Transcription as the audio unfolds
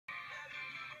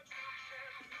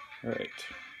Alright,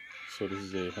 so this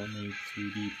is a homemade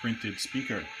 3D printed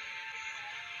speaker.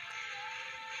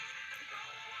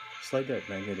 Slide that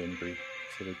magnet in, Bree,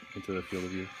 so that into the field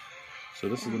of view. So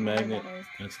this is the magnet,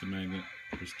 that's the magnet.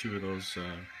 There's two of those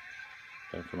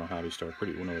from a hobby store.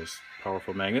 One of those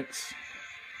powerful magnets.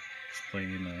 It's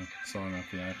playing a song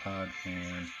off the iPod,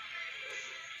 and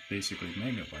basically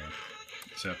magnet wire.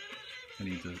 Except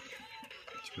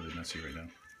it's really messy right now.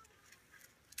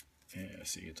 Yeah,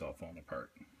 see, it's all falling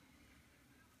apart.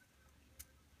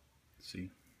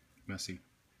 See, messy.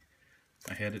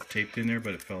 I had it taped in there,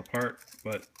 but it fell apart.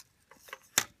 But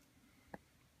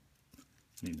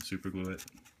need to super glue it.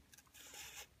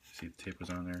 See, the tape was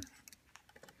on there.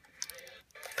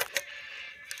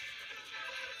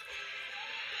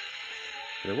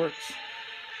 But it works.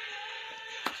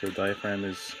 So the diaphragm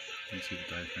is, you can see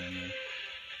the diaphragm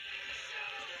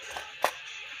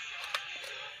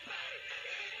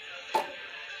there.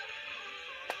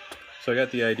 So I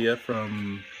got the idea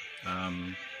from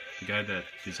the guy that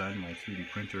designed my 3D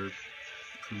printer,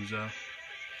 Prusa. I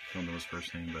don't know his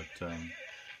first name, but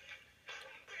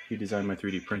he designed my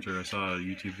 3D printer. I saw a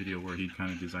YouTube video where he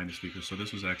kind of designed a speaker, so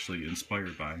this was actually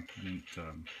inspired by.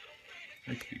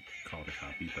 I could call it a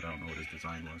copy, but I don't know what his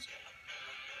design was.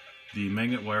 The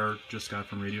magnet wire just got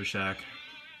from Radio Shack.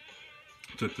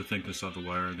 Took the thickness of the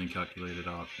wire and then calculated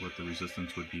out what the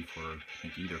resistance would be for, I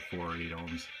think, either 4 or 8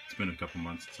 ohms. It's been a couple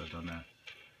months since I've done that.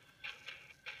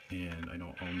 And I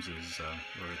know ohms is,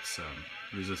 or its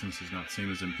resistance is not the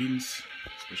same as impedance,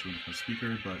 especially when it comes to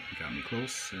speaker, but it got me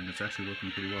close, and it's actually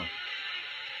working pretty well.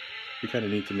 We kind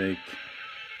of need to make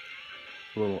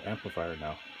a little amplifier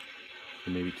now,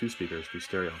 and maybe 2 speakers, do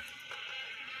stereo.